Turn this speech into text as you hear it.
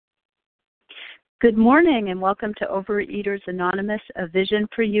Good morning and welcome to Overeaters Anonymous, a Vision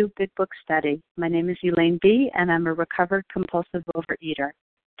for You Big Book Study. My name is Elaine B. and I'm a recovered compulsive overeater.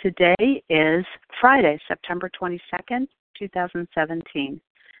 Today is Friday, September 22nd, 2017.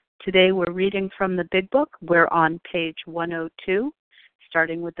 Today we're reading from the Big Book. We're on page 102,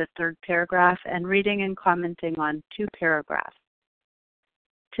 starting with the third paragraph and reading and commenting on two paragraphs.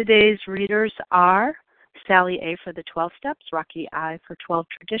 Today's readers are Sally A. for the 12 Steps, Rocky I. for 12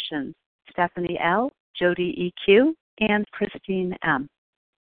 Traditions, Stephanie L., Jody EQ, and Christine M.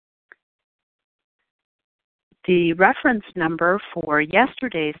 The reference number for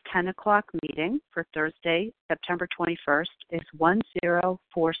yesterday's 10 o'clock meeting for Thursday, September 21st is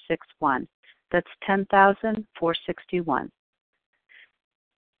 10461. That's 10,461.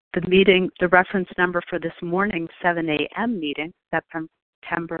 The reference number for this morning's 7 a.m. meeting,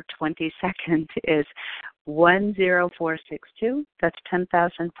 September 22nd, is 10462. That's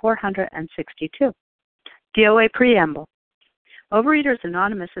 10,462. The OA Preamble. Overeaters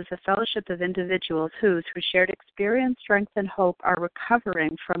Anonymous is a fellowship of individuals who, through shared experience, strength, and hope, are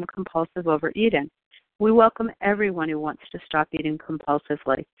recovering from compulsive overeating. We welcome everyone who wants to stop eating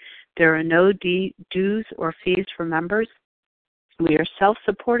compulsively. There are no dues or fees for members. We are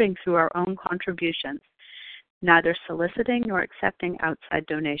self-supporting through our own contributions, neither soliciting nor accepting outside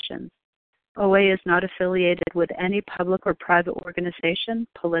donations. OA is not affiliated with any public or private organization,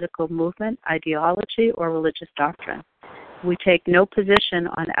 political movement, ideology, or religious doctrine. We take no position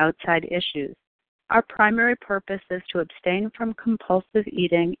on outside issues. Our primary purpose is to abstain from compulsive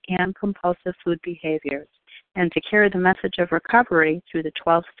eating and compulsive food behaviors, and to carry the message of recovery through the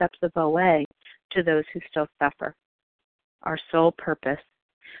 12 steps of OA to those who still suffer. Our sole purpose.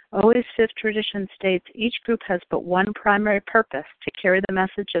 OA's fifth tradition states each group has but one primary purpose: to carry the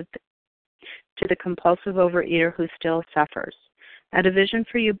message to the compulsive overeater who still suffers. At A Vision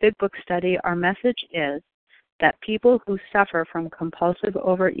for You Big Book Study, our message is that people who suffer from compulsive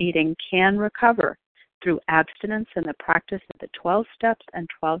overeating can recover through abstinence and the practice of the 12 steps and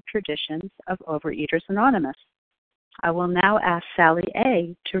 12 traditions of Overeaters Anonymous. I will now ask Sally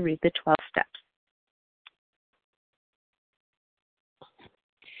A. to read the 12 steps.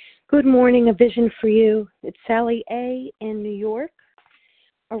 Good morning, A Vision for You. It's Sally A. in New York,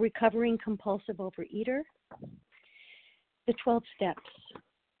 a recovering compulsive overeater. The 12 steps.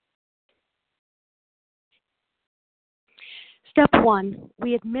 Step 1,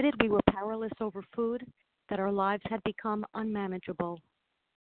 we admitted we were powerless over food, that our lives had become unmanageable.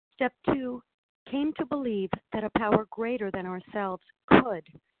 Step 2, came to believe that a power greater than ourselves could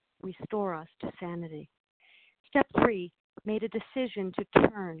restore us to sanity. Step 3, made a decision to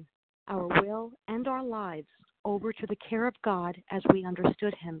turn our will and our lives over to the care of God as we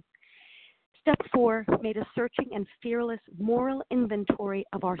understood Him. Step 4, made a searching and fearless moral inventory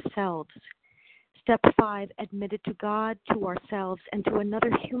of ourselves. Step 5, admitted to God, to ourselves, and to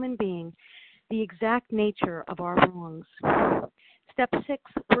another human being the exact nature of our wrongs. Step 6,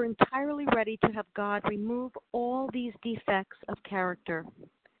 we're entirely ready to have God remove all these defects of character.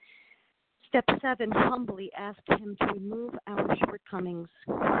 Step 7, humbly asked Him to remove our shortcomings.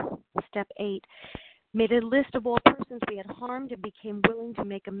 Step 8, made a list of all persons we had harmed and became willing to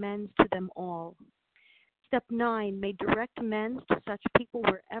make amends to them all. Step 9, made direct amends to such people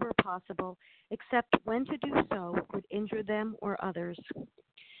wherever possible, except when to do so would injure them or others.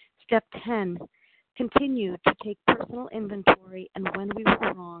 Step 10, continued to take personal inventory and when we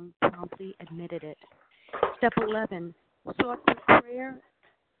were wrong, promptly admitted it. Step 11, sought through prayer.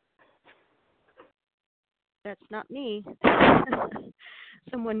 That's not me.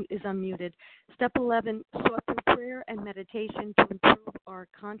 Someone is unmuted. Step 11, sought through prayer and meditation to improve our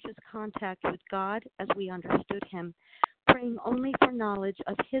conscious contact with God as we understood Him, praying only for knowledge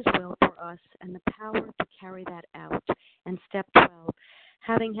of His will for us and the power to carry that out. And step 12,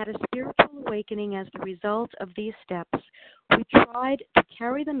 having had a spiritual awakening as the result of these steps, we tried to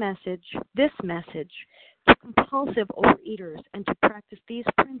carry this message, to compulsive overeaters and to practice these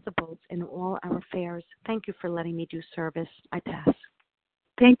principles in all our affairs. Thank you for letting me do service. I pass.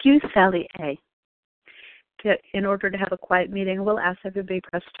 Thank you, Sally A. In order to have a quiet meeting, we'll ask everybody to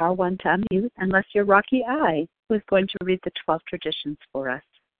press star 1 to unmute, unless you're Rocky I, who is going to read the 12 traditions for us.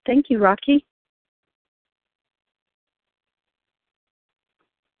 Thank you, Rocky.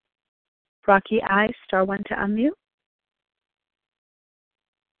 Rocky I, star 1 to unmute.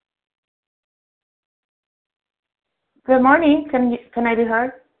 Good morning. Can I be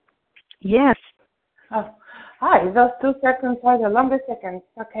heard? Yes. Oh, hi. Those 2 seconds are the longest seconds.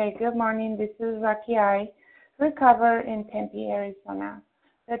 Okay. Good morning. This is Rocky I, recover in Tempe, Arizona.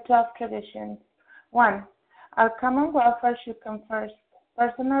 The 12 traditions. 1. Our common welfare should come first.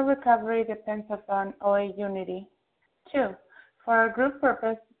 Personal recovery depends upon OA unity. 2. For our group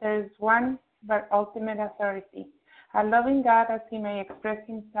purpose, there is one but ultimate authority, a loving God as he may express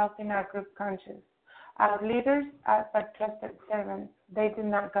himself in our group conscience. Our leaders are but trusted servants. They do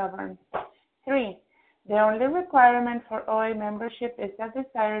not govern. 3. The only requirement for OA membership is a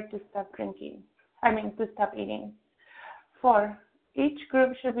desire to stop eating. 4. Each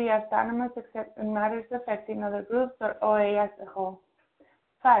group should be autonomous except in matters affecting other groups or OA as a whole.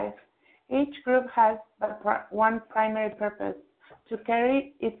 5. Each group has but one primary purpose, to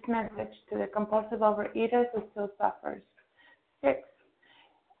carry its message to the compulsive overeater who still suffers. 6.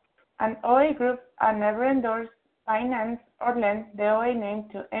 An OA group never endorse, finance, or lend the OA name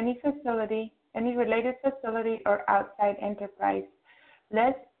to any facility, any related facility or outside enterprise,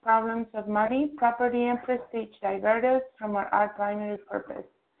 lest problems of money, property, and prestige divert us from our primary purpose.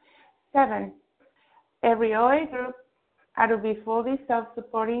 7. Every OA group ought to be fully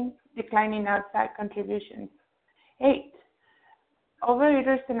self-supporting, declining outside contributions. 8.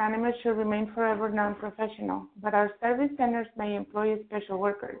 Overeaters Anonymous should remain forever non-professional, but our service centers may employ special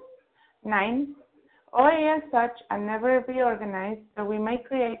workers. 9. OA as such and never be organized, but we may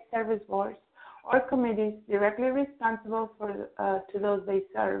create service boards or committees directly responsible to those they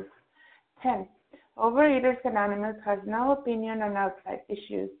serve. 10. Overeaters Anonymous has no opinion on outside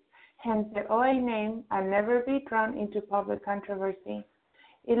issues, hence the OA name and never be drawn into public controversy.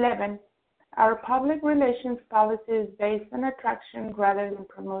 11. Our public relations policy is based on attraction rather than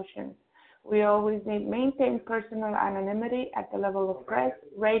promotion. We always maintain personal anonymity at the level of press,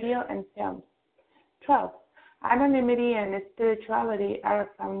 radio, and films. 12. Anonymity and spirituality are a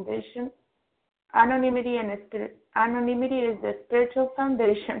foundation. Anonymity is the spiritual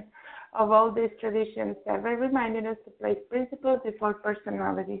foundation of all these traditions, ever reminding us to place principles before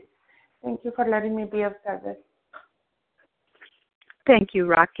personalities. Thank you for letting me be of service. Thank you,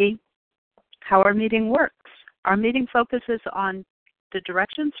 Rocky. How our meeting works. Our meeting focuses on the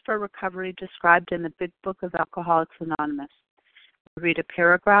directions for recovery described in the Big Book of Alcoholics Anonymous. We read a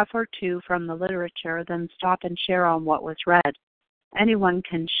paragraph or two from the literature, then stop and share on what was read. Anyone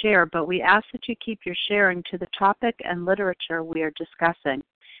can share, but we ask that you keep your sharing to the topic and literature we are discussing,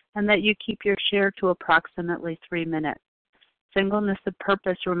 and that you keep your share to approximately 3 minutes. Singleness of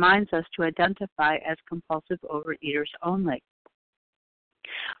purpose reminds us to identify as compulsive overeaters only.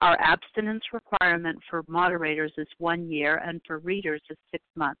 Our abstinence requirement for moderators is 1 year and for readers is 6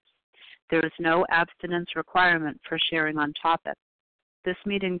 months. There is no abstinence requirement for sharing on topic. This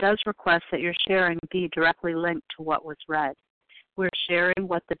meeting does request that your sharing be directly linked to what was read. We're sharing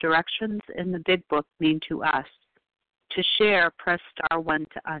what the directions in the Big Book mean to us. To share, press star 1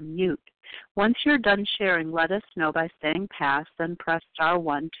 to unmute. Once you're done sharing, let us know by saying pass, then press star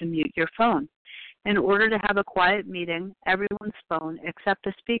 1 to mute your phone. In order to have a quiet meeting, everyone's phone except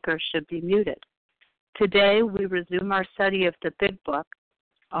the speaker should be muted. Today, we resume our study of the Big Book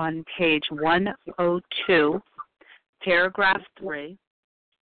on page 102, paragraph 3,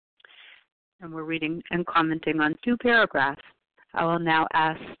 and we're reading and commenting on 2 paragraphs. I will now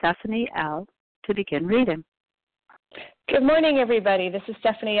ask Stephanie L. to begin reading. Good morning, everybody. This is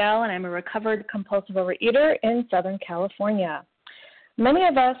Stephanie L., and I'm a recovered compulsive overeater in Southern California. Many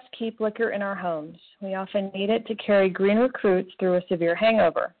of us keep liquor in our homes. We often need it to carry green recruits through a severe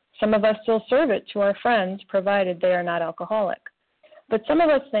hangover. Some of us still serve it to our friends, provided they are not alcoholic. But some of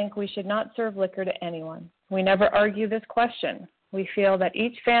us think we should not serve liquor to anyone. We never argue this question. We feel that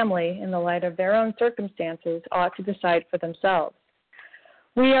each family, in the light of their own circumstances, ought to decide for themselves.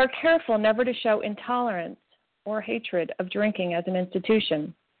 We are careful never to show intolerance or hatred of drinking as an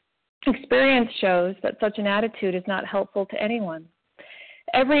institution. Experience shows that such an attitude is not helpful to anyone.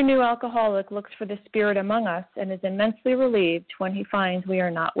 Every new alcoholic looks for the spirit among us and is immensely relieved when he finds we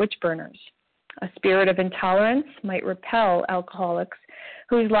are not witch burners. A spirit of intolerance might repel alcoholics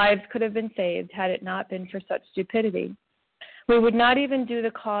whose lives could have been saved had it not been for such stupidity. We would not even do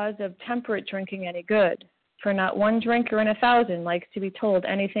the cause of temperate drinking any good, for not one drinker in 1,000 likes to be told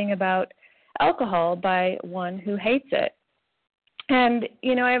anything about alcohol by one who hates it. And,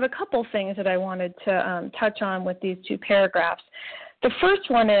 I have a couple things that I wanted to touch on with these 2 paragraphs. The first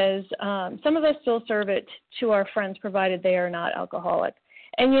one is some of us still serve it to our friends, provided they are not alcoholic.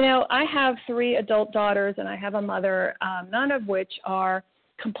 And, I have 3 adult daughters and I have a mother, none of which are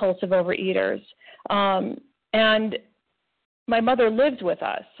compulsive overeaters. And my mother lives with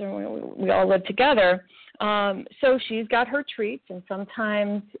us, and we all live together. So she's got her treats, and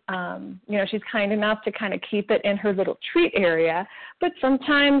sometimes, she's kind enough to kind of keep it in her little treat area. But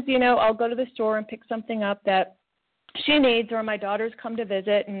sometimes, I'll go to the store and pick something up that she needs, or my daughters come to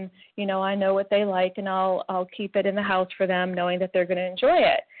visit, and I know what they like, and I'll keep it in the house for them, knowing that they're going to enjoy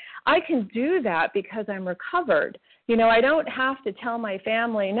it. I can do that because I'm recovered. I don't have to tell my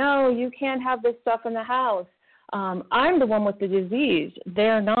family, no, you can't have this stuff in the house. I'm the one with the disease.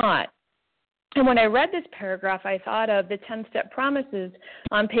 They're not. And when I read this paragraph, I thought of the 10-step promises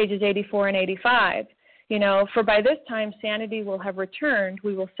on pages 84 and 85. For by this time sanity will have returned,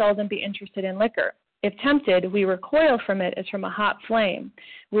 we will seldom be interested in liquor. If tempted, we recoil from it as from a hot flame.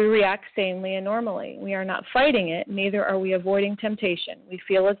 We react sanely and normally. We are not fighting it, neither are we avoiding temptation. We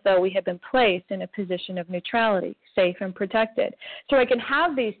feel as though we have been placed in a position of neutrality, safe and protected. So I can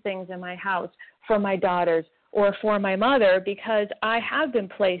have these things in my house for my daughters or for my mother because I have been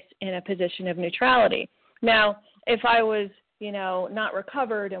placed in a position of neutrality. Now, if I was, not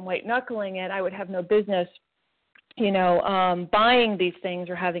recovered and white-knuckling it, I would have no business buying these things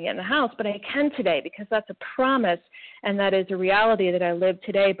or having it in the house, but I can today because that's a promise and that is a reality that I live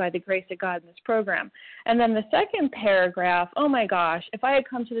today by the grace of God in this program. And then the second paragraph, oh my gosh, if I had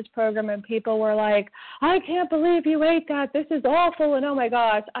come to this program and people were like, I can't believe you ate that, this is awful, and oh my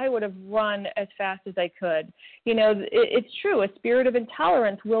gosh, I would have run as fast as I could. It's true, a spirit of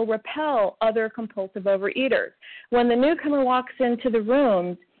intolerance will repel other compulsive overeaters. When the newcomer walks into the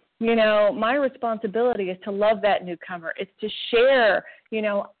rooms, my responsibility is to love that newcomer. It's to share,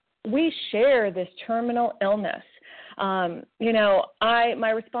 we share this terminal illness.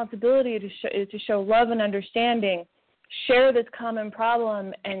 My responsibility is to show love and understanding, share this common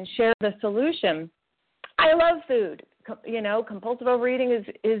problem, and share the solution. I love food. Compulsive overeating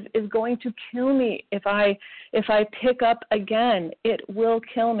is going to kill me if I pick up again. It will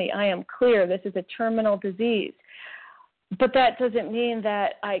kill me. I am clear. This is a terminal disease. But that doesn't mean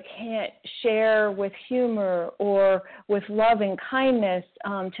that I can't share with humor or with love and kindness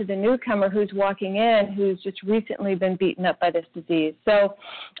to the newcomer who's walking in, who's just recently been beaten up by this disease. So,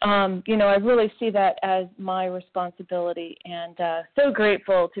 I really see that as my responsibility, and so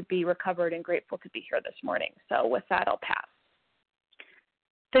grateful to be recovered and grateful to be here this morning. So with that, I'll pass.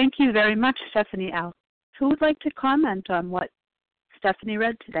 Thank you very much, Stephanie L. Who would like to comment on what Stephanie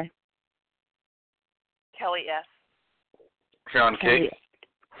read today? Kelly S. John K.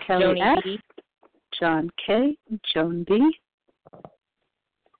 Kelly S. B. John K. Joan B.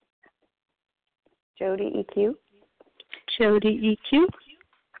 Jody EQ. Jody EQ.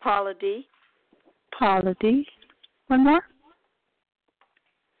 Paula D. Paula D. One more?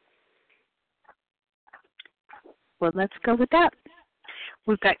 Well, let's go with that.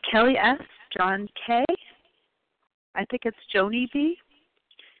 We've got Kelly S., John K., I think it's Joni B.,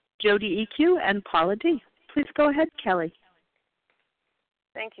 Jody EQ, and Paula D. Please go ahead, Kelly.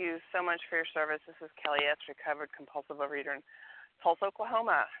 Thank you so much for your service. This is Kelly S., recovered compulsive overeater in Tulsa,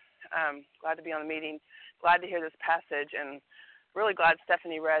 Oklahoma. Glad to be on the meeting. Glad to hear this passage, and really glad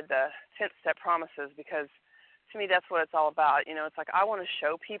Stephanie read the 10th-step promises, because to me that's what it's all about. It's like I want to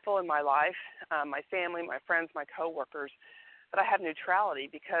show people in my life, my family, my friends, my coworkers, that I have neutrality,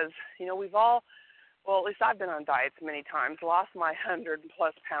 because, we've all, well, at least I've been on diets many times, lost my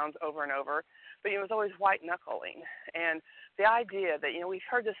 100-plus pounds over and over, but it was always white-knuckling. And the idea that, we've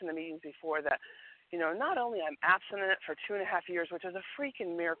heard this in the meetings before, that, not only I'm abstinent for 2.5 years, which is a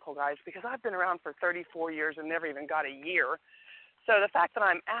freaking miracle, guys, because I've been around for 34 years and never even got a year. So the fact that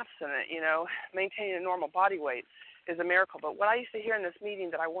I'm abstinent, maintaining a normal body weight is a miracle. But what I used to hear in this meeting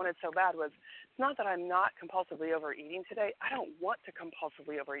that I wanted so bad was, it's not that I'm not compulsively overeating today. I don't want to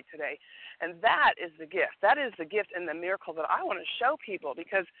compulsively overeat today. And that is the gift. That is the gift and the miracle that I want to show people,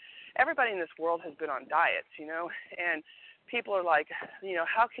 because everybody in this world has been on diets, and people are like,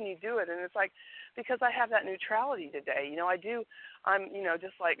 how can you do it? And it's like, because I have that neutrality today. I'm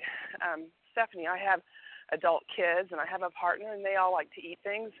just like Stephanie, I have adult kids and I have a partner, and they all like to eat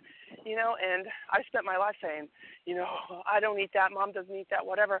things, and I spent my life saying, I don't eat that, Mom doesn't eat that,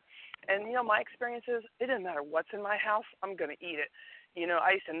 whatever. And, my experience is, it doesn't matter what's in my house, I'm going to eat it.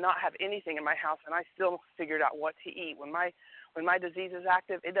 I used to not have anything in my house, and I still figured out what to eat. When my disease is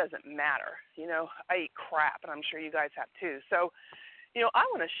active, it doesn't matter. I eat crap, and I'm sure you guys have too. So, I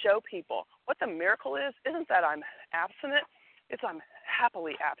want to show people what the miracle is. Isn't that I'm abstinent? It's I'm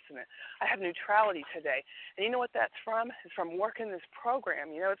happily abstinent. I have neutrality today. And you know what that's from? It's from working this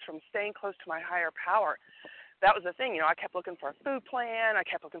program. It's from staying close to my higher power. That was the thing. I kept looking for a food plan. I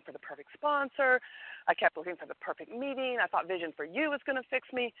kept looking for the perfect sponsor. I kept looking for the perfect meeting. I thought Vision for You was going to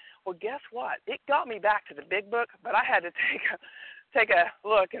fix me. Well, guess what? It got me back to the big book, but I had to take a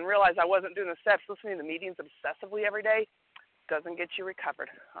look and realize I wasn't doing the steps. Listening to meetings obsessively every day doesn't get you recovered.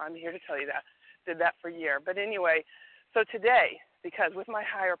 I'm here to tell you that. Did that for a year. But anyway, So today, because with my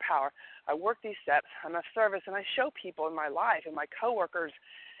higher power, I work these steps, I'm of service, and I show people in my life and my coworkers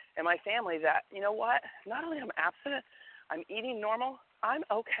and my family that, you know what, not only am I abstinent, I'm eating normal, I'm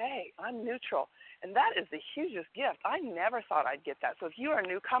okay, I'm neutral. And that is the hugest gift. I never thought I'd get that. So if you are a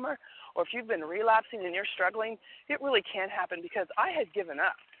newcomer or if you've been relapsing and you're struggling, it really can happen because I had given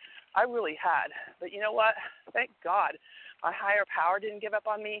up. I really had. But you know what? Thank God my higher power didn't give up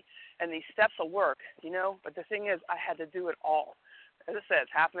on me, and these steps will work, you know. But the thing is, I had to do it all. As it says,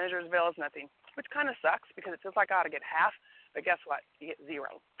 half measure as well as nothing, which kind of sucks because it feels like I ought to get half, but guess what? You get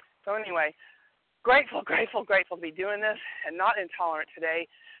zero. So anyway, grateful to be doing this and not intolerant today,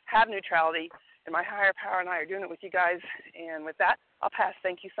 have neutrality, and my higher power and I are doing it with you guys. And with that, I'll pass.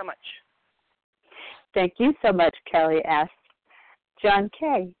 Thank you so much. Thank you so much, Kelly S. John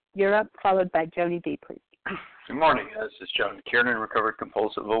K., you're up, followed by Joni B., please. Good morning. This is John Kiernan, recovered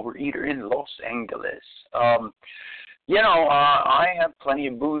compulsive overeater in Los Angeles. I have plenty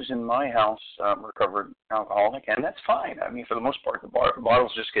of booze in my house. I'm a recovered alcoholic, and that's fine. I mean, for the most part, the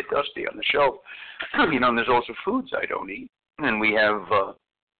bottles just get dusty on the shelf. And there's also foods I don't eat, and we have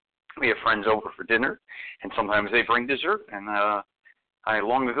friends over for dinner, and sometimes they bring dessert. And I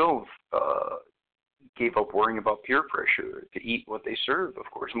long ago gave up worrying about peer pressure to eat what they serve. Of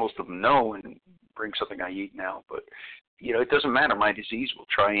course, most of them know and bring something I eat now, but it doesn't matter. My disease will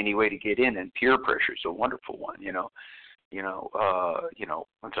try any way to get in, and peer pressure is a wonderful one. It's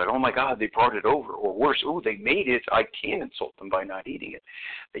like, oh my God, they brought it over, or worse, oh, they made it. I can't insult them by not eating it.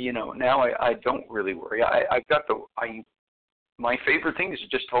 Now I don't really worry. My favorite thing is to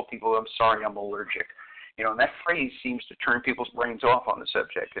just tell people, I'm sorry, I'm allergic. And that phrase seems to turn people's brains off on the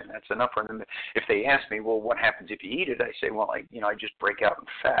subject, and that's enough for them. If they ask me, well, what happens if you eat it? I say, well, I just break out in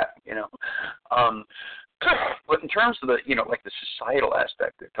fat, But in terms of the, like the societal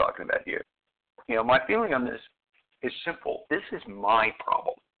aspect they're talking about here, my feeling on this is simple. This is my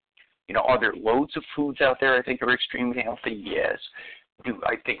problem. Are there loads of foods out there I think are extremely healthy? Yes. Do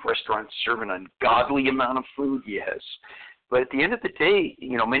I think restaurants serve an ungodly amount of food? Yes. But at the end of the day,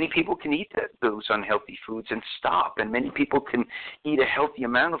 many people can eat those unhealthy foods and stop, and many people can eat a healthy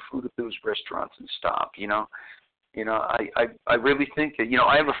amount of food at those restaurants and stop. I really think that,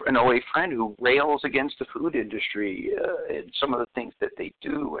 I have an OA friend who rails against the food industry and some of the things that they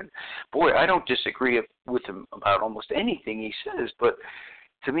do, and boy, I don't disagree with him about almost anything he says, but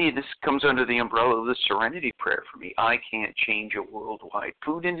to me, this comes under the umbrella of the serenity prayer for me. I can't change a worldwide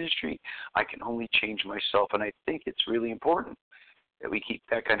food industry. I can only change myself, and I think it's really important that we keep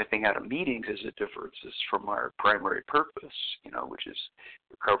that kind of thing out of meetings as it diverts us from our primary purpose, which is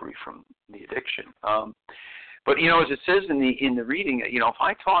recovery from the addiction. But, as it says in the reading, if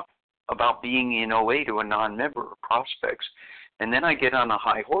I talk about being in OA to a non-member or prospects, and then I get on a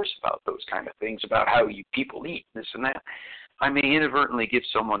high horse about those kind of things, about how people eat, this and that, I may inadvertently give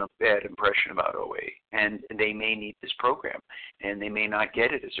someone a bad impression about OA, and they may need this program, and they may not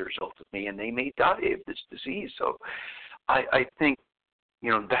get it as a result of me, and they may die of this disease. So I think,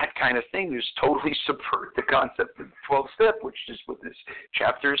 that kind of thing is totally subvert the concept of the 12th step, which is what this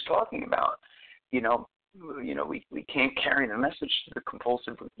chapter is talking about. We can't carry the message to the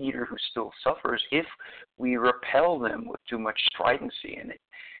compulsive eater who still suffers if we repel them with too much stridency in it.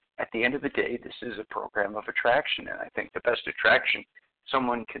 At the end of the day, this is a program of attraction, and I think the best attraction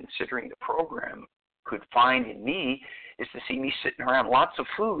someone considering the program could find in me is to see me sitting around lots of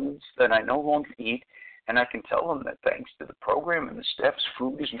foods that I no longer eat, and I can tell them that thanks to the program and the steps,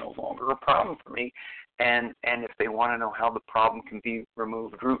 food is no longer a problem for me. And if they want to know how the problem can be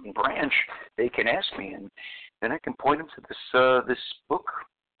removed root and branch, they can ask me, and then I can point them to this book.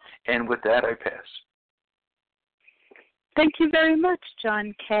 And with that, I pass. Thank you very much,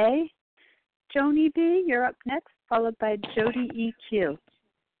 John K. Joni B., you're up next, followed by Jody E.Q.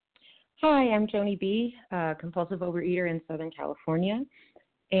 Hi, I'm Joni B., compulsive overeater in Southern California,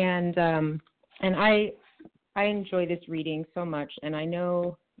 and I enjoy this reading so much, and I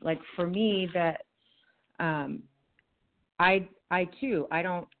know, like for me, that I too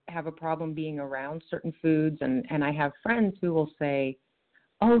don't have a problem being around certain foods, and I have friends who will say,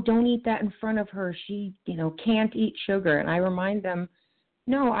 oh, don't eat that in front of her. She, can't eat sugar. And I remind them,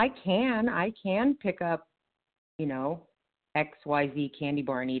 no, I can pick up, XYZ candy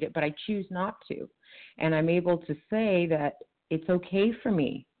bar and eat it, but I choose not to. And I'm able to say that it's okay for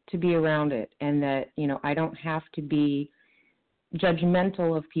me to be around it, and that, I don't have to be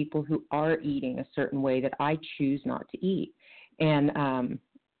judgmental of people who are eating a certain way that I choose not to eat. And,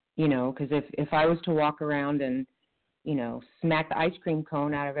 because if I was to walk around and, smack the ice cream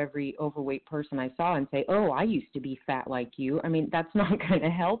cone out of every overweight person I saw and say, oh, I used to be fat like you, I mean, that's not going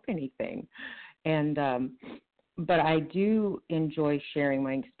to help anything. And but I do enjoy sharing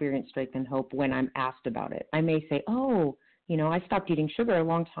my experience, strength, and hope when I'm asked about it. I may say, "Oh, I stopped eating sugar a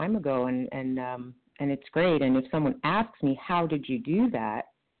long time ago, and it's great." And if someone asks me, "How did you do that?"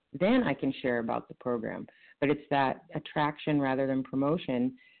 then I can share about the program. But it's that attraction rather than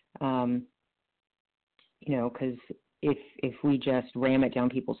promotion, because if we just ram it down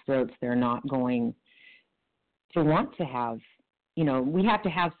people's throats, they're not going to want to have. We have to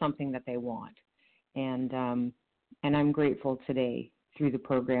have something that they want, and I'm grateful today through the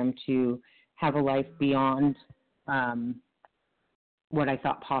program to have a life beyond what I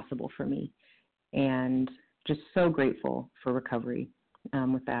thought possible for me, and just so grateful for recovery.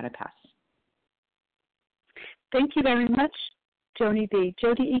 With that, I pass. Thank you very much, Joni B.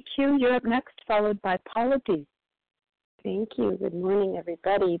 Jody EQ, you're up next, followed by Paula D. Thank you. Good morning,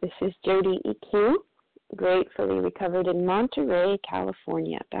 everybody. This is Jody EQ, gratefully recovered in Monterey,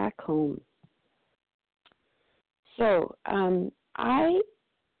 California, back home. So I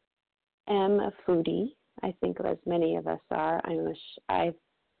am a foodie. I think as many of us are. I've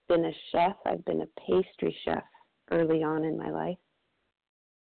been a chef. I've been a pastry chef early on in my life.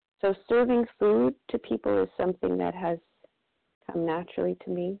 So serving food to people is something that has come naturally to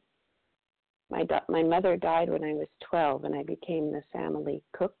me. My mother died when I was 12, and I became the family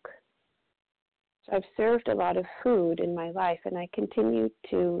cook. So I've served a lot of food in my life, and I continue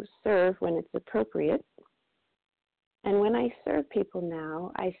to serve when it's appropriate. And when I serve people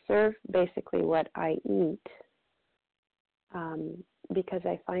now, I serve basically what I eat because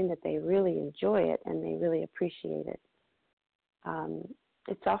I find that they really enjoy it and they really appreciate it.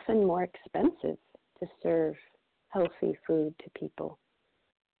 It's often more expensive to serve healthy food to people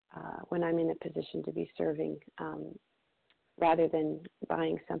when I'm in a position to be serving rather than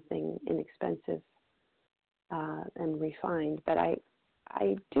buying something inexpensive and refined. But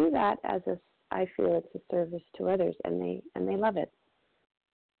I do that I feel it's a service to others, and they love it.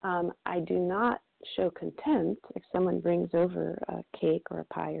 I do not show contempt. If someone brings over a cake or a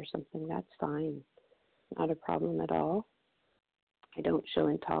pie or something, that's fine. Not a problem at all. I don't show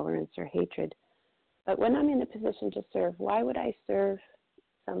intolerance or hatred. But when I'm in a position to serve, why would I serve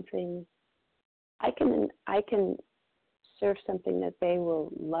something? I can serve something that they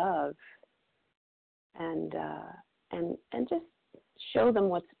will love and just show them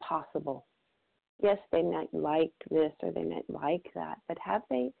what's possible. Yes, they might like this or they might like that, but have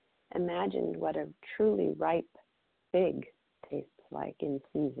they imagined what a truly ripe fig tastes like in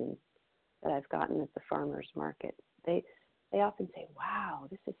season that I've gotten at the farmer's market? They often say, "Wow,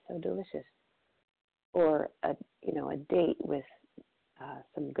 this is so delicious," or a date with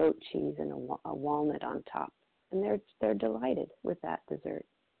some goat cheese and a walnut on top, and they're delighted with that dessert.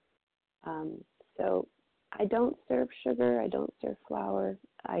 So I don't serve sugar. I don't serve flour.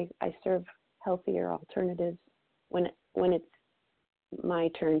 I serve healthier alternatives when it's my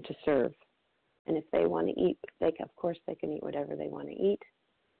turn to serve. And if they want to eat, of course they can eat whatever they want to eat.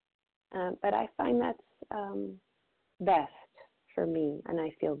 But I find that's best for me, and I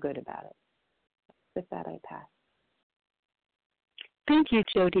feel good about it. With that, I pass. Thank you,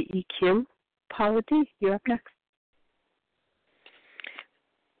 Jody EQ. Paula D., you're up next.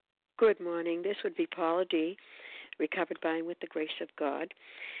 Good morning. This would be Paula D., recovered by and with the grace of God.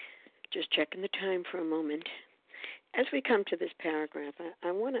 Just checking the time for a moment. As we come to this paragraph,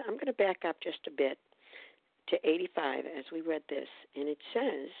 I'm going to back up just a bit to 85 as we read this, and it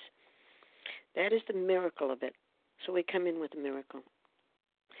says, that is the miracle of it. So we come in with a miracle.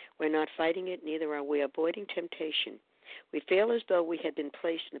 We're not fighting it, neither are we avoiding temptation. We feel as though we had been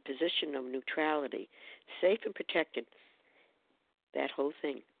placed in a position of neutrality, safe and protected. That whole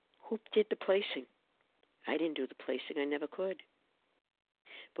thing. Who did the placing? I didn't do the placing. I never could.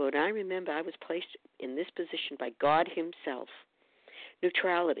 But I remember I was placed in this position by God himself.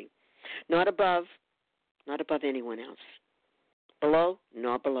 Neutrality. Not above anyone else. Below,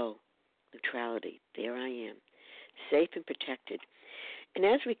 not below. Neutrality. There I am. Safe and protected. And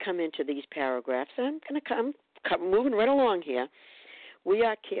as we come into these paragraphs, I'm moving right along here. We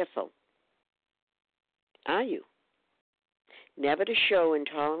are careful. Are you? Never to show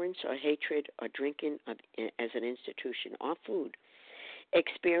intolerance or hatred or drinking as an institution or food.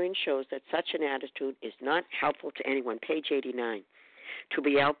 Experience shows that such an attitude is not helpful to anyone. Page 89. To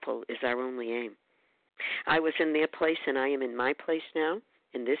be helpful is our only aim. I was in their place and I am in my place now,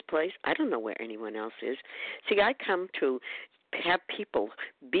 in this place. I don't know where anyone else is. See, I come to have people,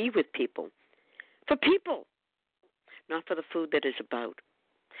 be with people, for people, not for the food that is about.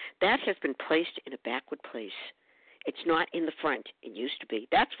 That has been placed in a backward place. It's not in the front. It used to be.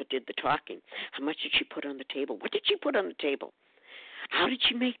 That's what did the talking. How much did she put on the table? What did she put on the table? How did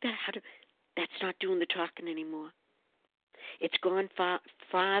she make that? That's not doing the talking anymore. It's gone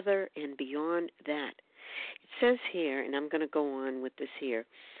farther and beyond that. It says here, and I'm going to go on with this here,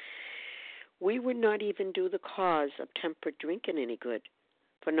 we would not even do the cause of temperate drinking any good,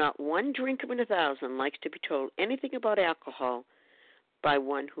 for not one drinker in 1,000 likes to be told anything about alcohol by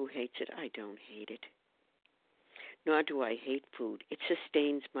one who hates it. I don't hate it. Nor do I hate food. It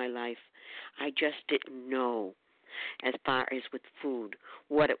sustains my life. I just didn't know, as far as with food,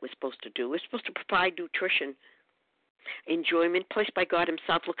 what it was supposed to do. It was supposed to provide nutrition, enjoyment placed by God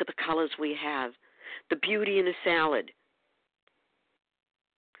himself. Look at the colors we have, the beauty in a salad.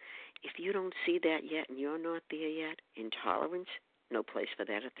 If you don't see that yet and you're not there yet, intolerance, no place for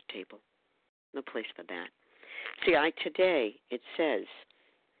that at the table. No place for that. See, today it says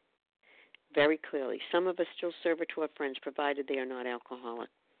very clearly, some of us still serve it to our friends provided they are not alcoholic.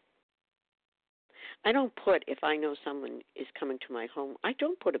 I don't put, if I know someone is coming to my home, I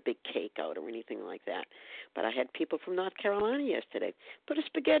don't put a big cake out or anything like that. But I had people from North Carolina yesterday put a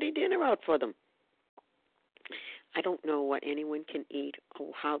spaghetti dinner out for them. I don't know what anyone can eat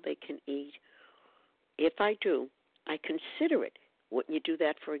or how they can eat. If I do, I consider it. Wouldn't you do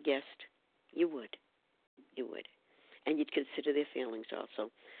that for a guest? You would. You would. And you'd consider their feelings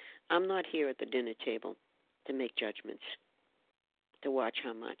also. I'm not here at the dinner table to make judgments, to watch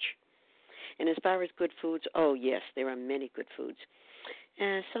how much. And as far as good foods, oh, yes, there are many good foods.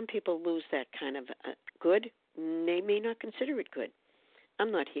 Some people lose that kind of good. They may not consider it good.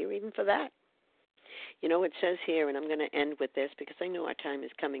 I'm not here even for that. You know, it says here, and I'm going to end with this because I know our time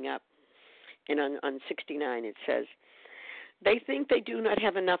is coming up, and on 69 it says, they think they do not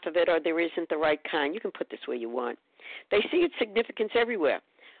have enough of it or there isn't the right kind. You can put this where you want. They see its significance everywhere.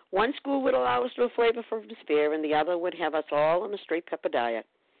 One school would allow us to have flavor from sphere, and the other would have us all on a straight pepper diet.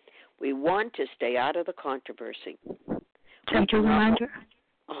 We want to stay out of the controversy. Gentle reminder.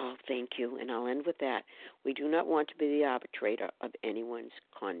 Oh, thank you, and I'll end with that. We do not want to be the arbitrator of anyone's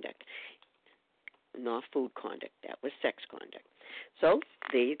conduct, not food conduct. That was sex conduct. So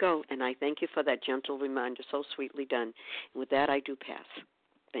there you go, and I thank you for that gentle reminder, so sweetly done. And with that, I do pass.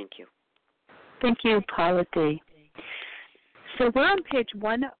 Thank you. Thank you, Paula D. So we're on page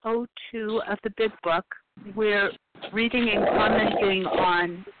 102 of the Big Book. We're reading and commenting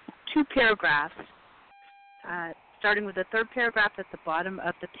on 2 paragraphs, starting with the 3rd paragraph at the bottom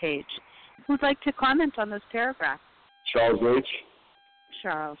of the page. Who'd like to comment on those paragraphs? Charles H.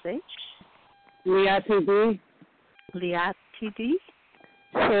 Charles H. Leah T.D. Leah T.D.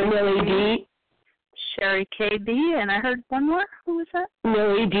 Millie D. Sherry K.B. And I heard one more. Who was that?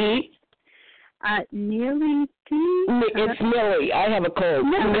 Millie D. Neely D. It's Millie. I have a cold.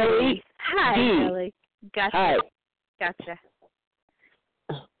 Millie. Hi, D. Millie. Gotcha. Hi. Gotcha.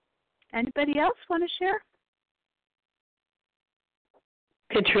 Anybody else want to share?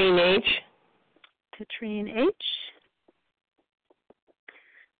 Katrine H. Katrine H.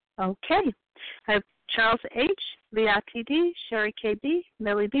 Okay. I have Charles H., Leah T.D., Sherry K.B.,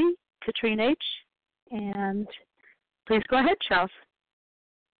 Millie B., Katrine H., and please go ahead, Charles.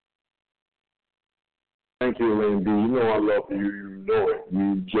 Thank you, Elaine B. You know I love you. You know it.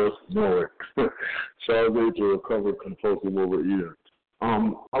 You just know it. Charles H., a recovered compulsive overeater.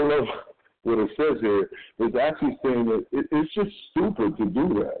 I love what it says here. It's actually saying that it's just stupid to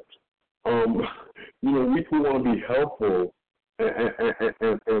do that. You know, we want to be helpful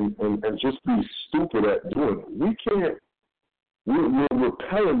and just be stupid at doing it. We can't. We're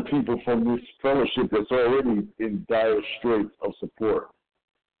repelling people from this fellowship that's already in dire straits of support.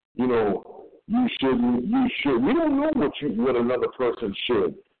 You know, you shouldn't. You should. We don't know what another person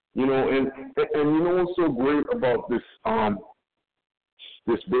should. You know, and you know what's so great about this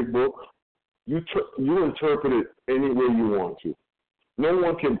this Big Book? You interpret it any way you want to. No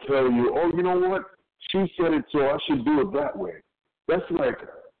one can tell you, oh, you know what? She said it, so I should do it that way. That's like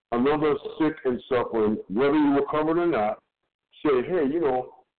another sick and suffering, whether you recovered or not, say, hey, you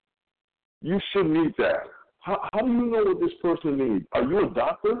know, you shouldn't eat that. How do you know what this person needs? Are you a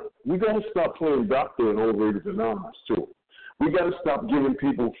doctor? We got to stop playing doctor in Overeaters Anonymous, too. We got to stop giving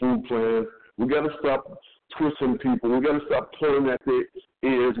people food plans. We got to stop twisting people. We got to stop pulling at their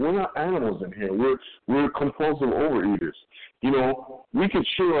ears. We're not animals in here. We're compulsive overeaters. You know, we can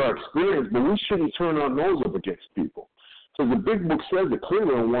share our experience, but we shouldn't turn our nose up against people. So the Big Book says it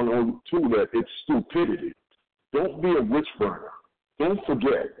clearly in 102 that it's stupidity. Don't be a witch burner. Don't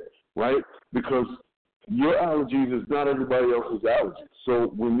forget, right? Because your allergies is not everybody else's allergies.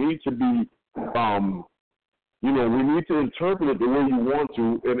 So we need to be, you know, we need to interpret it the way you want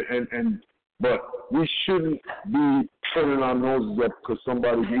to, but we shouldn't be turning our noses up because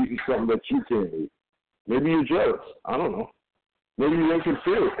somebody's eating something that you can't eat. Maybe you're jealous. I don't know. Maybe you make him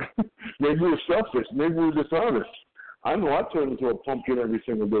feel it. Maybe you're selfish. Maybe you're dishonest. I know I turn into a pumpkin every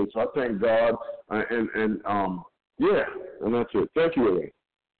single day, so I thank God, and that's it. Thank you, Elaine.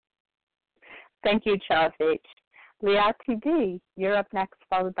 Thank you, Charles H. Leah TD, you're up next,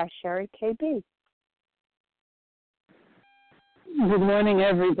 followed by Sherry KB. Good morning,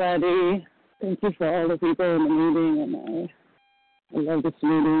 everybody. Thank you for all the people in the meeting, and I love this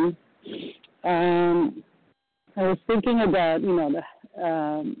meeting. I was thinking about,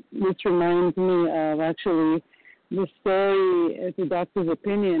 this reminds me of actually the story at the doctor's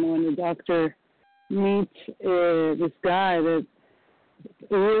opinion when the doctor meets this guy that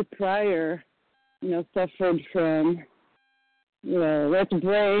a year prior, suffered from, left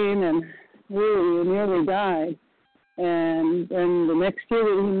brain and really nearly died. And then the next year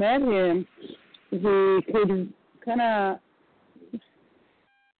that he met him, he could kind of,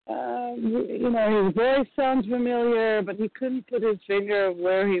 his voice sounds familiar, but he couldn't put his finger of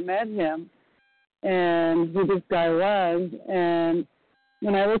where he met him and who this guy was. And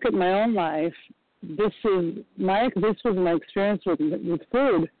when I look at my own life, this was my experience with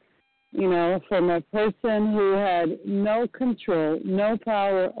food. From a person who had no control, no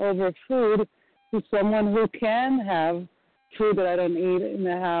power over food, to someone who can have food that I don't eat in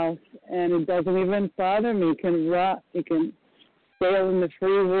the house, and it doesn't even bother me. It can rot. It can stale in the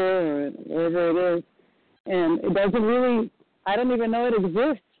freezer or wherever it is, and it doesn't really. I don't even know it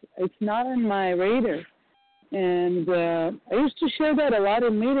exists. It's not on my radar. And I used to share that a lot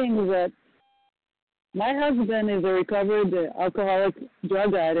in meetings. That my husband is a recovered alcoholic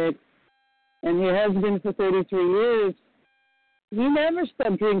drug addict, and he has been for 33 years. He never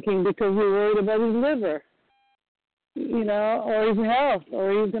stopped drinking because he worried about his liver, or his health,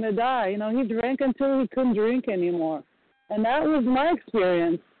 or he's going to die. He drank until he couldn't drink anymore. And that was my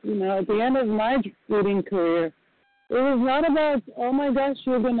experience, at the end of my eating career. It was not about, oh, my gosh,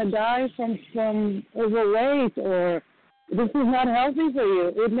 you're going to die from overweight, or this is not healthy for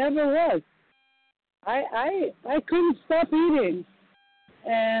you. It never was. I couldn't stop eating.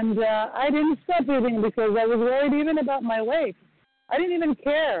 And I didn't stop eating because I was worried even about my weight. I didn't even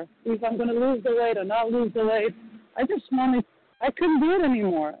care if I'm going to lose the weight or not lose the weight. I couldn't do it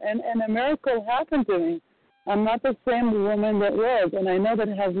anymore. And a miracle happened to me. I'm not the same woman that was, and I know that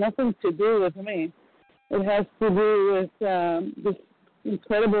it has nothing to do with me. It has to do with this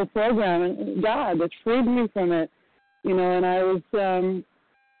incredible program and God that freed me from it. And I was,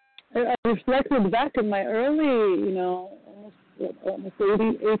 I reflected back in my early, almost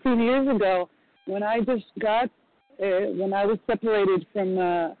 18 years ago, when I just got, when I was separated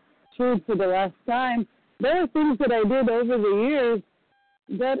from food for the last time. There are things that I did over the years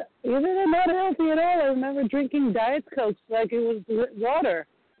that even are not healthy at all. I remember drinking Diet Cokes like it was water.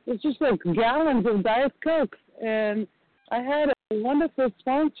 It's just like gallons of Diet Cokes. And I had a wonderful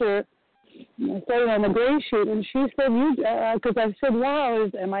sponsor. I started on the gray sheet, and she said, because I said, wow,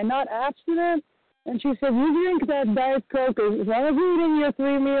 am I not abstinent? And she said, you drink that Diet Coke as long as you're eating your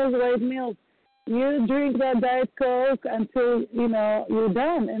 3 meals or 8 meals. You drink that Diet Coke until, you're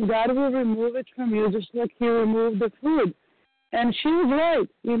done. And God will remove it from you just like He removed the food. And she was right,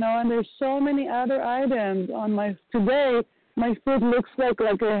 and there's so many other items on today, my food looks like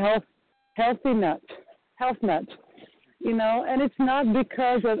a health nut, and it's not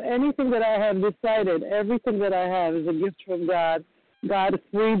because of anything that I have decided. Everything that I have is a gift from God. God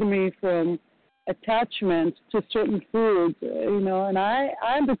freed me from attachment to certain foods, and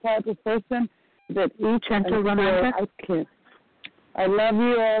I'm the type of person that eats until I can. I love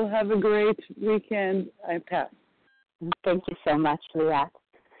you all. Have a great weekend. I pass. Thank you so much, Leah.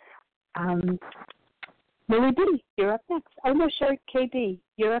 Millie B., you're up next. Oh, no, Sherry KB,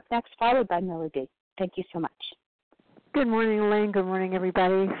 you're up next, followed by Millie B. Thank you so much. Good morning, Elaine. Good morning,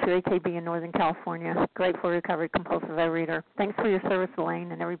 everybody. Sherry KB in Northern California. Grateful recovered compulsive overeater. Thanks for your service,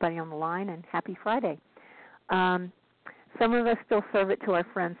 Elaine, and everybody on the line, and happy Friday. Some of us still serve it to our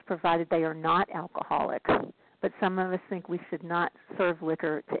friends, provided they are not alcoholics, but some of us think we should not serve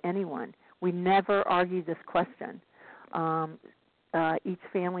liquor to anyone. We never argue this question. Each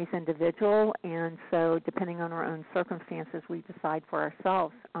family is individual, and so depending on our own circumstances, we decide for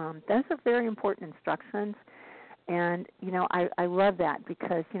ourselves. Those are very important instructions, and, I love that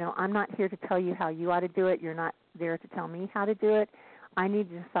because, I'm not here to tell you how you ought to do it. You're not there to tell me how to do it. I need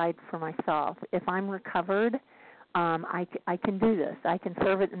to decide for myself. If I'm recovered, I can do this. I can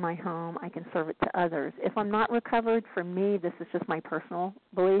serve it in my home. I can serve it to others. If I'm not recovered, for me, this is just my personal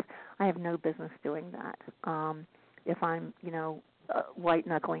belief, I have no business doing that. If I'm,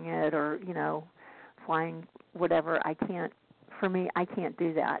 white-knuckling it or, flying whatever, I can't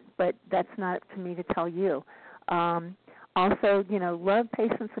do that. But that's not up to me to tell you. Also, love,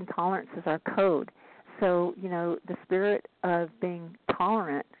 patience, and tolerance is our code. So, the spirit of being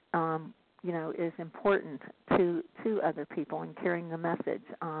tolerant, is important to other people and carrying the message.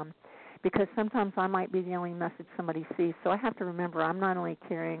 Because sometimes I might be the only message somebody sees. So I have to remember I'm not only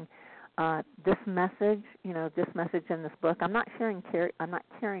carrying this message, this message in this book. I'm not carrying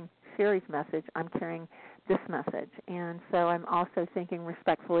Sherry's message. I'm carrying this message. And so I'm also thinking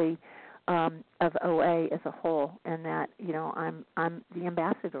respectfully of OA as a whole, and that I'm the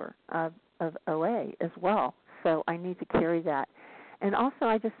ambassador of OA as well. So I need to carry that. And also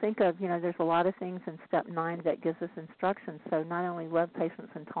I just think of, there's a lot of things in Step 9 that gives us instructions. So not only love, patience,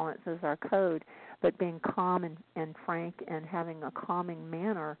 and tolerance is our code, but being calm and frank and having a calming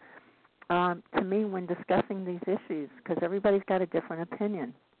manner, to me, when discussing these issues, because everybody's got a different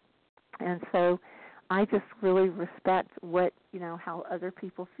opinion. And so I just really respect how other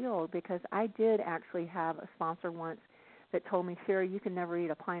people feel, because I did actually have a sponsor once that told me, Sherry, you can never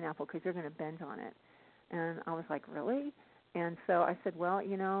eat a pineapple because you're going to binge on it. And I was like, really? And so I said, well,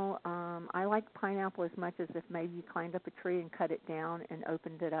 I like pineapple as much as if maybe you climbed up a tree and cut it down and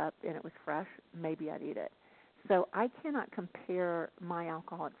opened it up and it was fresh, maybe I'd eat it. So I cannot compare my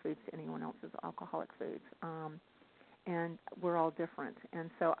alcoholic foods to anyone else's alcoholic foods. And we're all different. And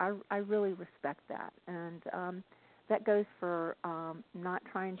so I really respect that. And that goes for not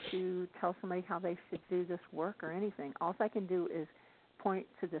trying to tell somebody how they should do this work or anything. All I can do is point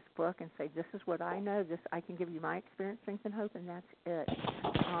to this book and say, this is what I know. I can give you my experience, strength, and hope, and that's it.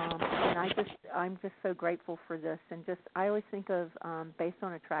 And I'm just so grateful for this. And I always think of based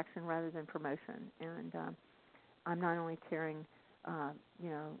on attraction rather than promotion. And I'm not only carrying,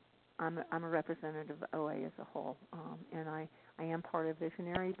 I'm a representative of OA as a whole, and I am part of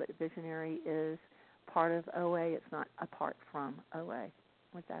Visionary, but Visionary is part of OA. It's not apart from OA.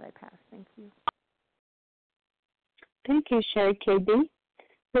 With that, I pass. Thank you. Thank you, Sherry KB.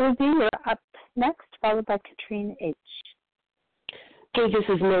 Millie D, you're up next, followed by Katrine H. Okay, this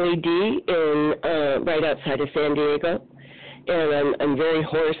is Millie D. Right outside of San Diego, and I'm very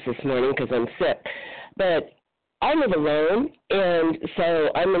hoarse this morning because I'm sick. But I live alone, and so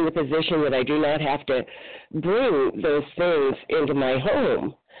I'm in the position that I do not have to bring those things into my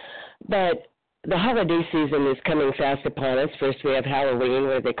home. But the holiday season is coming fast upon us. First we have Halloween,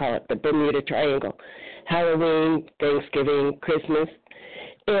 where they call it the Bermuda Triangle. Halloween, Thanksgiving, Christmas,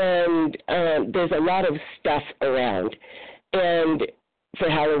 and there's a lot of stuff around. And for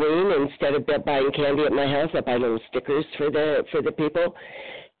Halloween, instead of buying candy at my house, I buy little stickers for the people.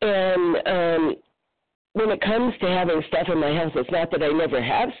 And when it comes to having stuff in my house, it's not that I never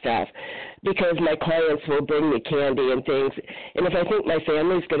have stuff, because my clients will bring me candy and things. And if I think my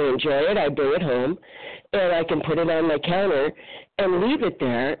family's going to enjoy it, I bring it home, and I can put it on my counter and leave it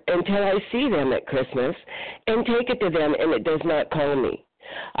there until I see them at Christmas and take it to them, and it does not call me.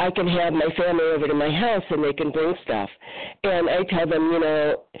 I can have my family over to my house, and they can bring stuff. And I tell them,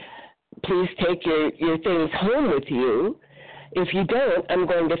 please take your things home with you. If you don't, I'm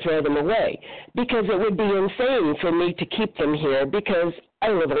going to throw them away, because it would be insane for me to keep them here because I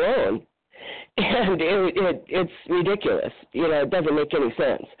live alone. And it's ridiculous. It doesn't make any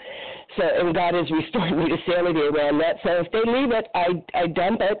sense. So, and God has restored me to sanity around that. So if they leave it, I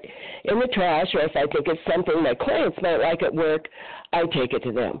dump it in the trash, or if I think it's something my clients might like at work, I take it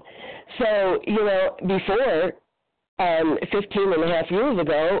to them. So, before, 15 and a half years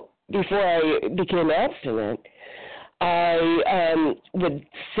ago, before I became abstinent, I would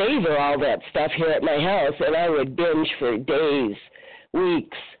savor all that stuff here at my house, and I would binge for days,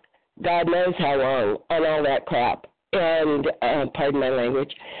 weeks, God knows how long, on all that crap. And, pardon my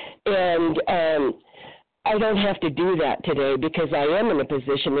language. And I don't have to do that today because I am in a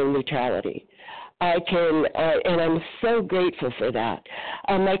position of neutrality. I can, and I'm so grateful for that.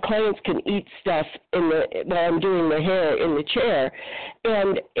 My clients can eat stuff while I'm doing their hair in the chair,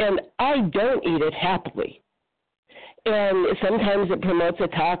 and I don't eat it happily. And sometimes it promotes a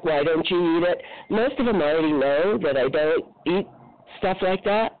talk, why don't you eat it? Most of them already know that I don't eat stuff like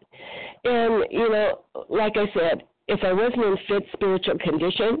that. And, like I said, if I wasn't in fit spiritual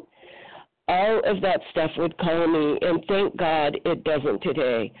condition, all of that stuff would call me, and thank God it doesn't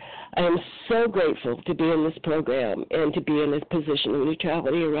today. I am so grateful to be in this program and to be in this position of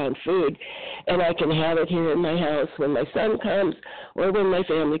neutrality around food, and I can have it here in my house when my son comes or when my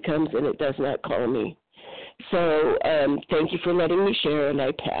family comes, and it does not call me. So thank you for letting me share, and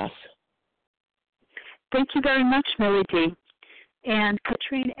I pass. Thank you very much, Millie D. And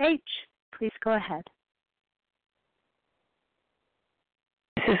Katrine H., please go ahead.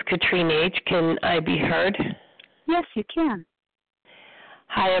 This is Katrine H. Can I be heard? Yes, you can.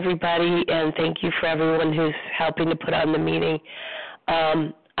 Hi, everybody, and thank you for everyone who's helping to put on the meeting.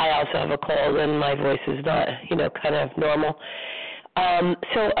 I also have a cold, and my voice is not, kind of normal.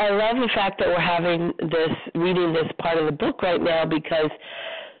 So I love the fact that we're reading this part of the book right now, because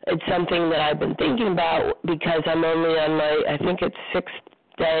it's something that I've been thinking about, because I'm only on I think it's 6th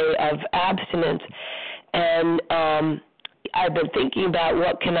day of abstinence, and I've been thinking about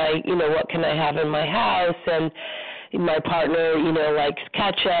what can I have in my house, and my partner, likes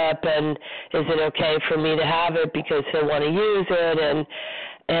ketchup, and is it okay for me to have it because he'll want to use it,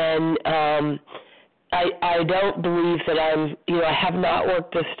 and I don't believe that I have not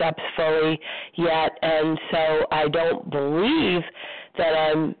worked the steps fully yet, and so I don't believe that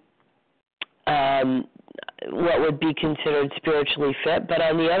I'm what would be considered spiritually fit. But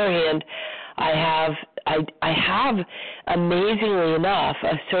on the other hand, I have amazingly enough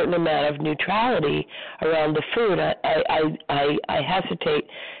a certain amount of neutrality around the food. I hesitate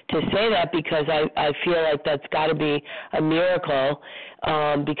to say that because I feel like that's got to be a miracle,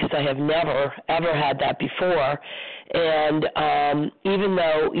 because I have never ever had that before. And even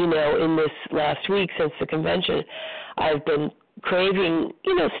though in this last week since the convention, I've been craving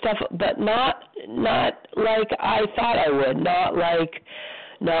stuff, but not like I thought I would, not like,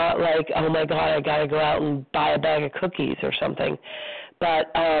 oh my God, I got to go out and buy a bag of cookies or something.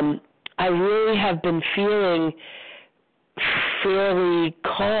 But I really have been feeling fairly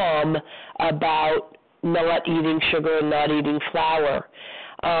calm about not eating sugar and not eating flour.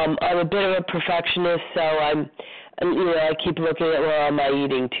 I'm a bit of a perfectionist, so I keep looking at, well, am I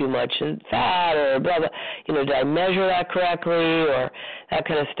eating too much fat or blah, blah, did I measure that correctly or that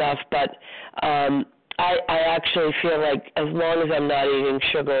kind of stuff. But I actually feel like as long as I'm not eating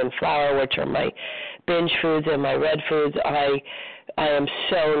sugar and flour, which are my binge foods and my red foods, I am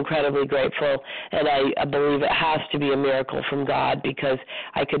so incredibly grateful, and I believe it has to be a miracle from God, because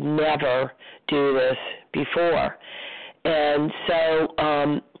I could never do this before. And so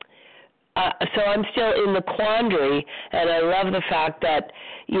I'm still in the quandary, and I love the fact that,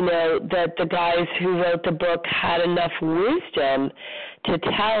 that the guys who wrote the book had enough wisdom to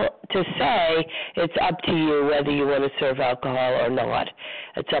say it's up to you whether you want to serve alcohol or not.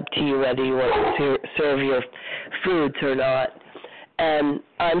 It's up to you whether you want to serve your foods or not. And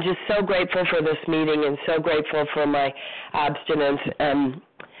I'm just so grateful for this meeting and so grateful for my abstinence.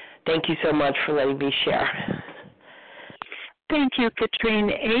 Thank you so much for letting me share. Thank you,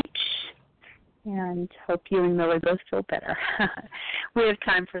 Katrine H., and hope you and Millie both feel better. We have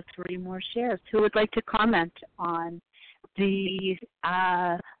time for 3 more shares. Who would like to comment on the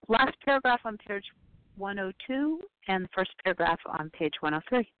last paragraph on page 102 and the first paragraph on page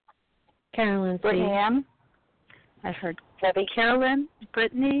 103? Carolyn C. Brittany M. I've heard Debbie. Carolyn,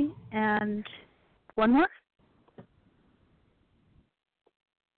 Brittany, and one more?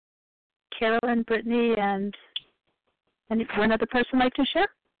 Carolyn, Brittany, and one other person like to share?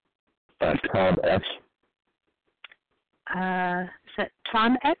 Tom S. Is that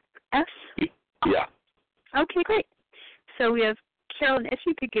Tom S? Yeah. Okay, great. So we have Carolyn. If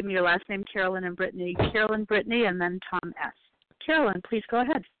you could give me your last name, Carolyn and Brittany. Carolyn, Brittany, and then Tom S. Carolyn, please go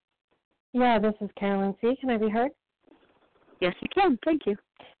ahead. Yeah, this is Carolyn C. Can I be heard? Yes, you can. Thank you.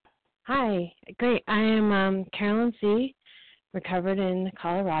 Hi. Great. I am Carolyn C., recovered in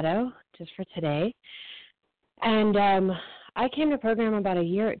Colorado, just for today. And I came to program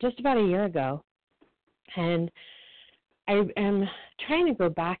just about a year ago. And I am trying to go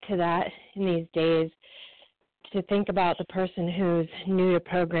back to that in these days, to think about the person who's new to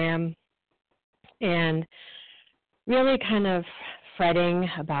program and really kind of fretting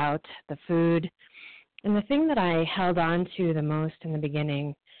about the food. And the thing that I held on to the most in the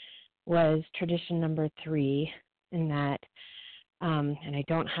beginning was tradition number 3, in that, and I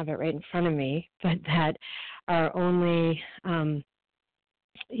don't have it right in front of me, but that our only,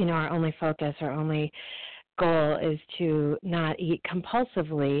 our only focus, our only goal is to not eat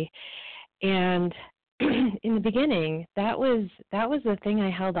compulsively. And in the beginning, that was the thing I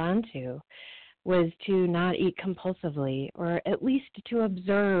held on to, was to not eat compulsively, or at least to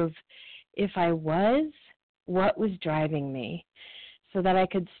observe if I was, what was driving me, so that I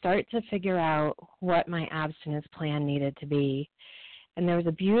could start to figure out what my abstinence plan needed to be. And there was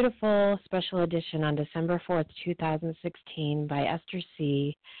a beautiful special edition on December 4th, 2016 by Esther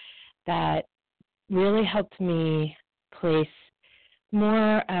C. that really helped me place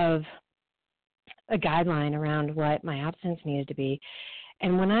more of a guideline around what my abstinence needed to be.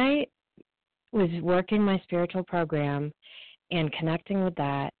 And when I was working my spiritual program and connecting with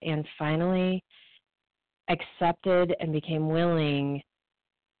that, and finally accepted and became willing,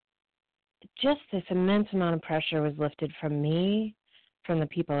 just this immense amount of pressure was lifted from me, from the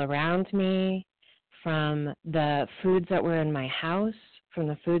people around me, from the foods that were in my house, from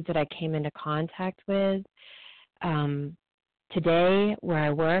the foods that I came into contact with. Today, where I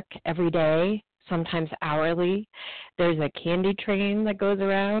work every day, sometimes hourly, there's a candy train that goes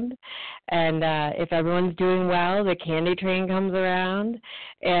around. And if everyone's doing well, the candy train comes around.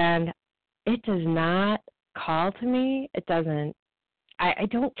 And it does not call to me. It doesn't. I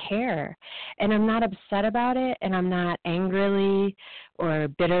don't care. And I'm not upset about it, and I'm not angrily or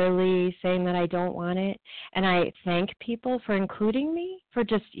bitterly saying that I don't want it. And I thank people for including me, for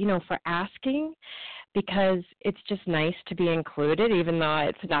just, for asking, because it's just nice to be included, even though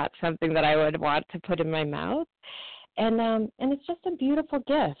it's not something that I would want to put in my mouth. And it's just a beautiful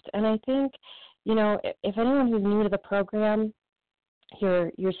gift. And I think, if anyone who's new to the program,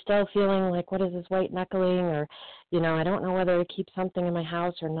 you're still feeling like, what is this white knuckling, or, I don't know whether to keep something in my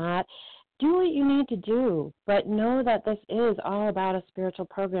house or not. Do what you need to do, but know that this is all about a spiritual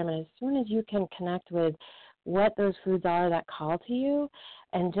program. And as soon as you can connect with what those foods are that call to you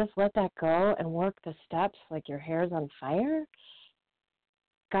and just let that go and work the steps like your hair's on fire,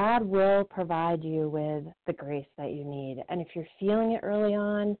 God will provide you with the grace that you need. And if you're feeling it early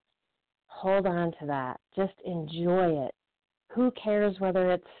on, hold on to that. Just enjoy it. Who cares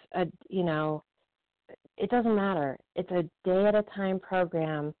whether it's it doesn't matter. It's a day-at-a-time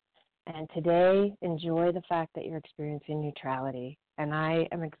program, and today, enjoy the fact that you're experiencing neutrality. And I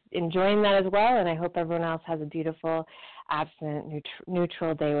am enjoying that as well, and I hope everyone else has a beautiful, abstinent,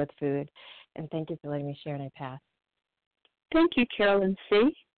 neutral day with food. And thank you for letting me share, and I pass. Thank you, Carolyn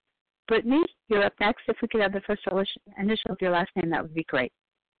C. Brittany, you're up next. If we could have the first initial of your last name, that would be great.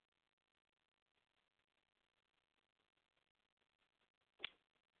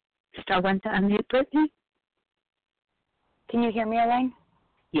 Star 1 to unmute, Brittany. Can you hear me, Elaine?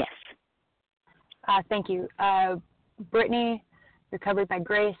 Yes. Thank you. Brittany, recovered by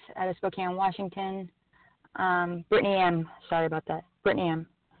Grace out of Spokane, Washington. Brittany M. Sorry about that. Brittany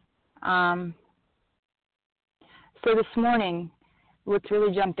M. So this morning, what's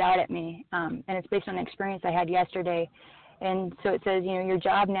really jumped out at me, and it's based on an experience I had yesterday, and so it says, your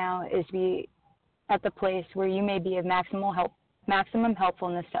job now is to be at the place where you may be of maximum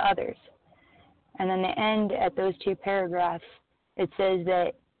helpfulness to others. And then the end at those two paragraphs, it says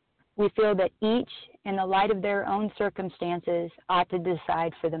that we feel that each, in the light of their own circumstances, ought to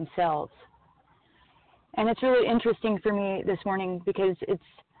decide for themselves. And it's really interesting for me this morning because it's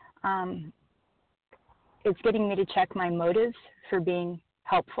getting me to check my motives for being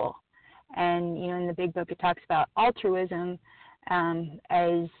helpful. And, in the big book it talks about altruism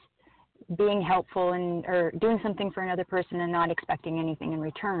as being helpful or doing something for another person and not expecting anything in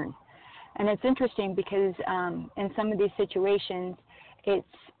return. And it's interesting because in some of these situations,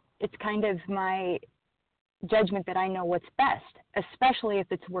 it's kind of my judgment that I know what's best, especially if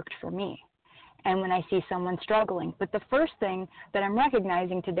it's worked for me and when I see someone struggling. But the first thing that I'm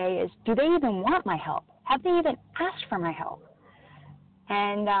recognizing today is, do they even want my help? Have they even asked for my help?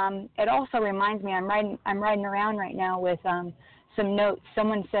 And it also reminds me, I'm riding around right now with some notes.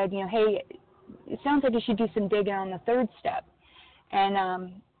 Someone said, hey, it sounds like you should do some digging on the third step. And,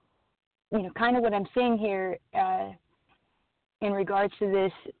 kind of what I'm seeing here in regards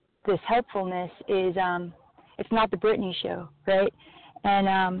to this helpfulness is it's not the Brittany show, right?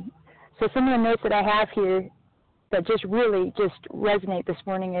 And so some of the notes that I have here that just really resonate this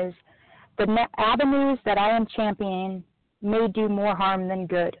morning is, the avenues that I am championing may do more harm than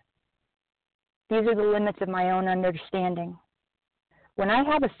good. These are the limits of my own understanding. When I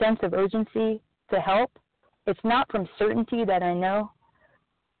have a sense of urgency to help, it's not from certainty that I know,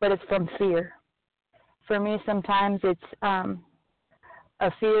 but it's from fear. For me, sometimes it's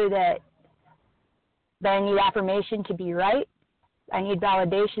a fear that I need affirmation to be right. I need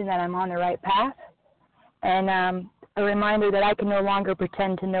validation that I'm on the right path. And a reminder that I can no longer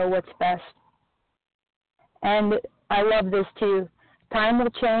pretend to know what's best. And I love this too. Time will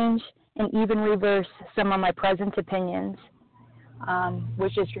change and even reverse some of my present opinions,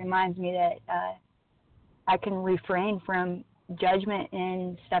 which just reminds me that I can refrain from judgment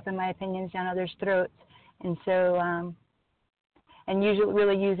and stuffing my opinions down others' throats. And so, and usually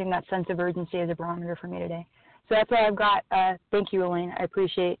really using that sense of urgency as a barometer for me today. So that's all I've got. Thank you, Elaine. I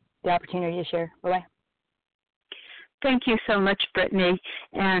appreciate the opportunity to share. Bye-bye. Thank you so much, Brittany.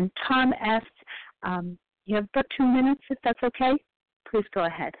 And Tom S., you have about 2 minutes, if that's okay. Please go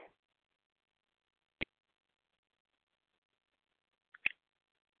ahead.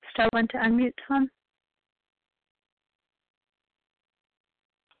 Star 1 to unmute, Tom.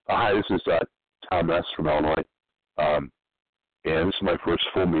 Hi, this is Tom S. from Illinois. And this is my first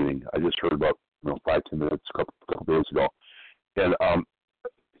full meeting. I just heard about 5-10 minutes a couple days ago. And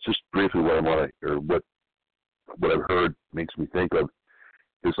just briefly, what I've heard makes me think of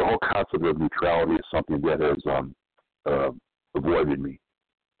is the whole concept of neutrality is something that has avoided me,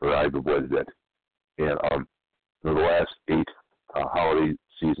 or I've avoided it. And the last 8 holiday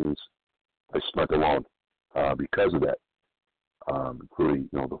seasons I spent alone because of that, including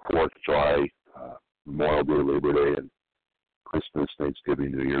the 4th of July, Memorial Day, Labor Day, and Christmas,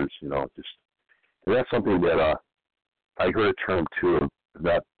 Thanksgiving, New Year's. And that's something that I heard a term too,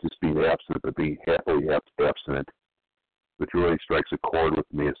 not just being abstinent, but being happily abstinent, which really strikes a chord with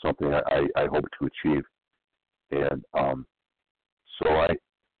me as something I hope to achieve. And so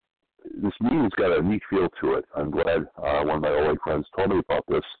this meeting's got a neat feel to it. I'm glad one of my OA friends told me about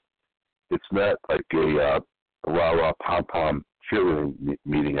this. It's not like a rah-rah pom-pom cheerleading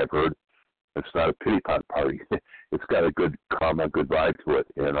meeting I've heard. It's not a pity pot party. It's got a good vibe to it,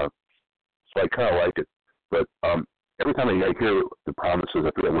 and so I kind of like it. But every time I hear the promises,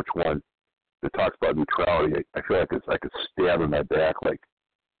 I forget which one that talks about neutrality, I feel like it's like a stab in my back, like,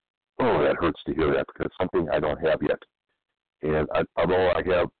 oh, that hurts to hear that, because it's something I don't have yet. And although I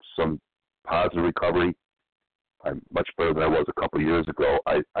have some positive recovery, I'm much better than I was a couple of years ago.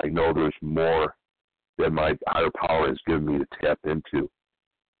 I know there's more that my higher power has given me to tap into.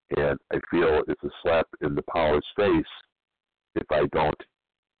 And I feel it's a slap in the power's face if I don't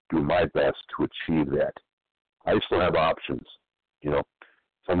do my best to achieve that. I still have options.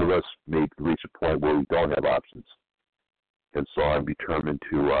 Some of us may reach a point where we don't have options. And so I'm determined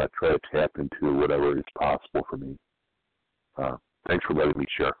to try to tap into whatever is possible for me. Thanks for letting me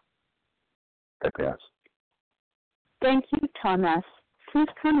share. I pass. Thank you, Thomas. Please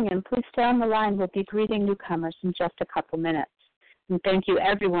come in. Please stay on the line. We'll be greeting newcomers in just a couple minutes. And thank you,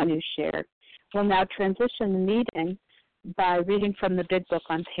 everyone who shared. We'll now transition the meeting by reading from the Big Book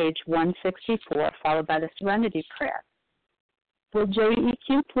on page 164, followed by the Serenity Prayer. Will Joey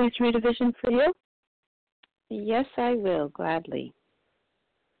EQ please read a vision for you? Yes, I will, gladly.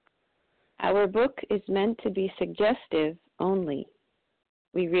 Our book is meant to be suggestive only.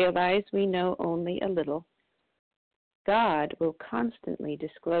 We realize we know only a little. God will constantly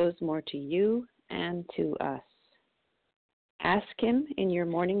disclose more to you and to us. Ask Him in your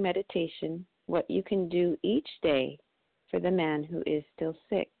morning meditation what you can do each day for the man who is still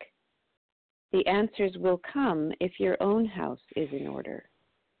sick. The answers will come if your own house is in order.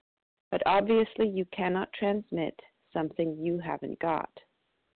 But obviously you cannot transmit something you haven't got.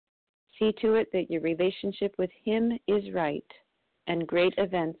 See to it that your relationship with Him is right, and great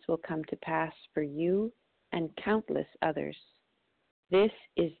events will come to pass for you and countless others. This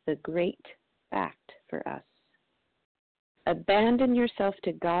is the great fact for us. Abandon yourself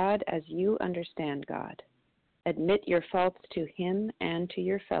to God as you understand God. Admit your faults to Him and to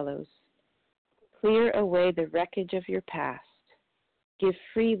your fellows. Clear away the wreckage of your past. Give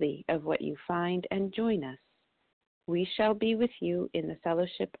freely of what you find and join us. We shall be with you in the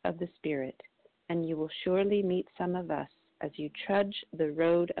fellowship of the Spirit, and you will surely meet some of us as you trudge the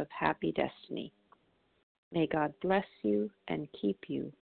road of happy destiny. May God bless you and keep you